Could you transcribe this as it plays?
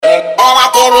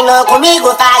terminou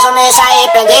comigo, faz um mês se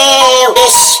arrependeu.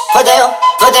 Ixi, fodeu,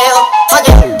 fodeu,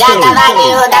 fodeu. Já tava de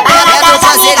outra barata,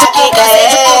 essa vida que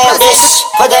ganhou. Ixi,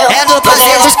 fodeu,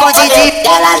 fodeu, fodeu.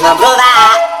 Elas vão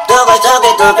provar, tu gostou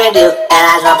que tu perdeu.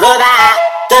 Elas vão provar,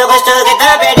 tu gostou que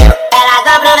tu perdeu. Elas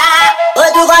vão provar, ou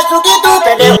tu gostou que tu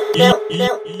perdeu.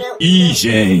 Ih,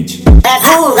 gente. É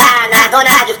fuga na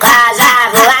dona de casa,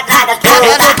 vou atrás das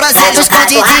putas, quero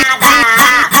cachorrada.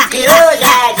 Que hoje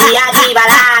é dia de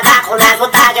balada, com as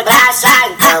vontade de graça,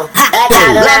 então é pra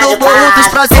dona de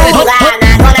casa. Fuga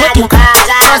na dona de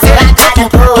casa, vou atrás das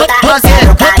putas,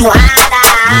 quero cachorrada.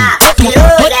 Que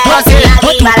hoje é dia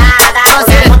de balada, com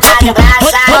as vontade de graça,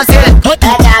 é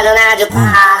pra dona de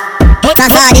casa.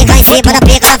 Dançarica em cima da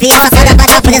pica, novinha safada pra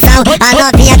dar posição. A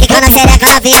novinha quica na xereca,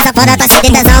 novinha safada tá cheia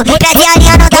de tesão. Pede a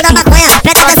linha, não dá na maconha,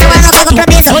 presta atenção, ela não tem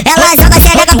compromisso. Ela joga a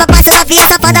xereca pra baixo, novinha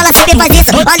safada, ela sempre faz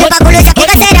isso. Olha o bagulho, já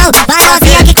pega serão. Vai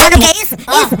novinha quicando, que é isso?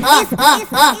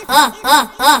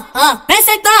 Vem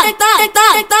sentar, sentar, sentar,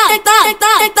 sentar, sentar,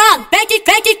 sentar, sentar. Vem que,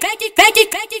 vem que, vem que, vem que,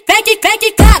 vem que, vem que, vem que,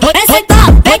 cara. Vem sentar,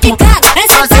 vem que, cara, vem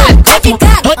sentar, vem que,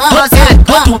 cara.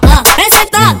 Vem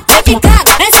sentar, vem que,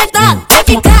 cara, vem sentar, vem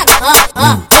que, cara.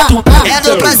 É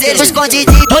do prazer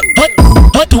escondidinho.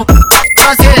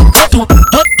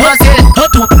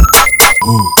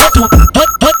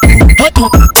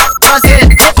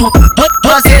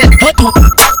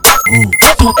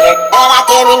 Ela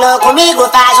terminou comigo,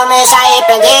 faz um mês se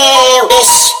arrependeu.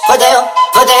 Ixi, fodeu,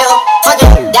 fodeu,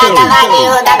 fodeu. Já tava de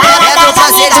outra barata, essa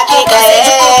vida que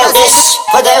ganhou. Ixi,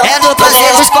 fodeu, fodeu,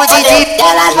 fodeu.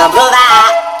 Elas vão provar,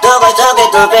 tu gostou que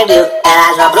tu perdeu.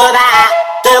 Elas vão provar,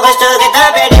 tu gostou que tu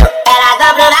perdeu. Elas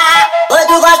vão provar, ou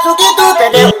tu gostou que tu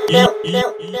perdeu.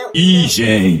 Ih,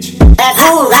 gente. É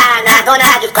fuga na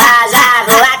dona de casa,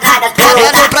 vou atrás das putas,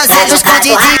 quero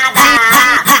cachorrada.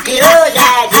 Que hoje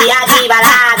é dia de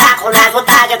balada, com as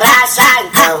vontade de graça,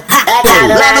 então é pra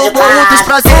dona de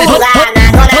casa. Fuga na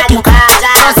dona de casa,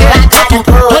 vou atrás das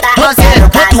putas, quero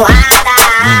cachorrada.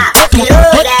 Que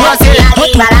hoje é dia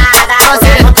de balada, com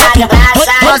as vontade de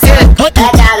graça, é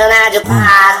pra dona de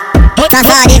casa.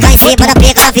 Dançarica em cima da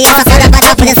pica, novinha safada pra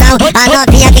dar posição. A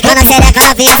novinha quica na xereca,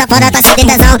 novinha safada tá cheia de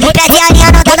tesão. Pede a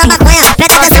linha, não dá na maconha,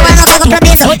 presta atenção, ela não tem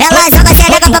compromisso. Ela joga a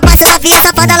xereca pra baixo, novinha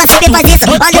safada, ela sempre faz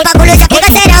isso. Olha o bagulho, já pega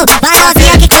serão. Vai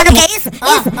novinha quicando, que é isso?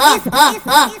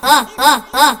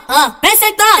 Vem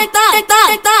sentar, sentar, sentar,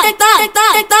 sentar, sentar,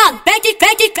 sentar, sentar. Vem que,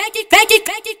 vem que, vem que, vem que,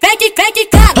 vem que, vem que, vem que,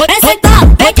 cara. Vem sentar,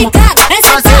 vem que, cara, vem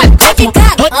sentar, vem que,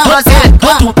 cara.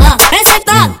 Vem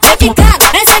sentar, vem que, cara,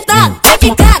 vem sentar, vem que,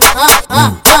 cara.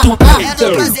 É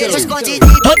do prazer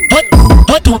escondidinho.